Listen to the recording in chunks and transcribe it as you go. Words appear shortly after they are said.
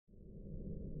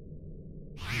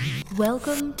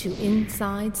Welcome to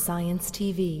Inside Science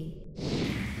TV.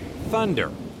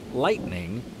 Thunder,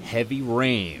 lightning, heavy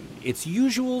rain. It's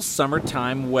usual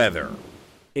summertime weather.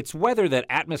 It's weather that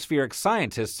atmospheric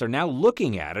scientists are now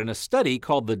looking at in a study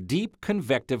called the Deep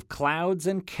Convective Clouds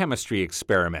and Chemistry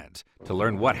Experiment to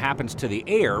learn what happens to the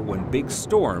air when big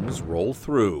storms roll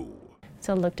through.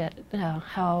 So looked at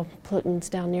how pollutants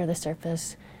down near the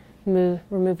surface were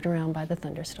moved around by the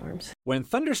thunderstorms. When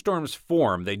thunderstorms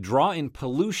form, they draw in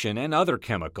pollution and other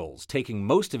chemicals, taking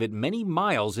most of it many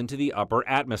miles into the upper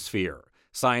atmosphere.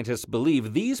 Scientists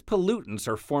believe these pollutants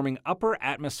are forming upper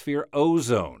atmosphere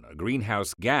ozone, a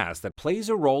greenhouse gas that plays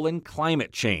a role in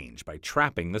climate change by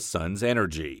trapping the sun's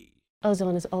energy.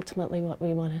 Ozone is ultimately what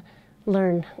we want to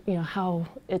learn, how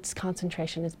its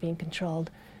concentration is being controlled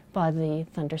by the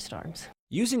thunderstorms.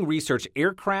 Using research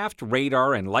aircraft,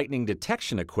 radar, and lightning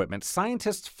detection equipment,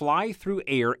 scientists fly through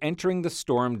air entering the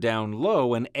storm down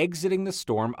low and exiting the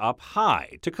storm up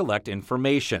high to collect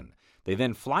information. They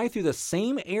then fly through the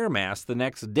same air mass the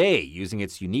next day using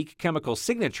its unique chemical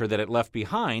signature that it left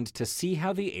behind to see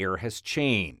how the air has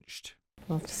changed.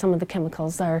 Well, some of the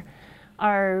chemicals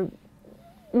are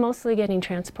mostly getting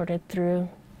transported through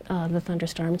the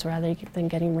thunderstorms rather than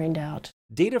getting rained out.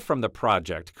 Data from the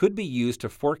project could be used to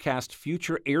forecast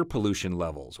future air pollution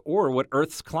levels or what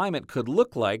Earth's climate could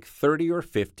look like 30 or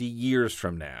 50 years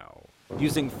from now.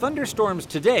 Using thunderstorms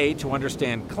today to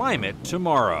understand climate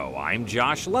tomorrow. I'm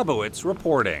Josh Lebowitz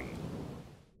reporting.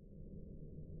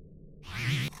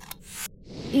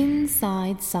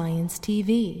 Inside Science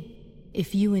TV.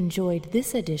 If you enjoyed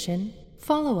this edition,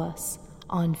 follow us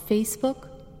on Facebook,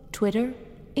 Twitter,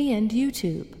 and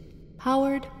YouTube.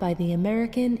 Powered by the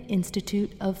American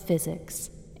Institute of Physics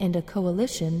and a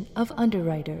coalition of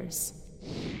underwriters.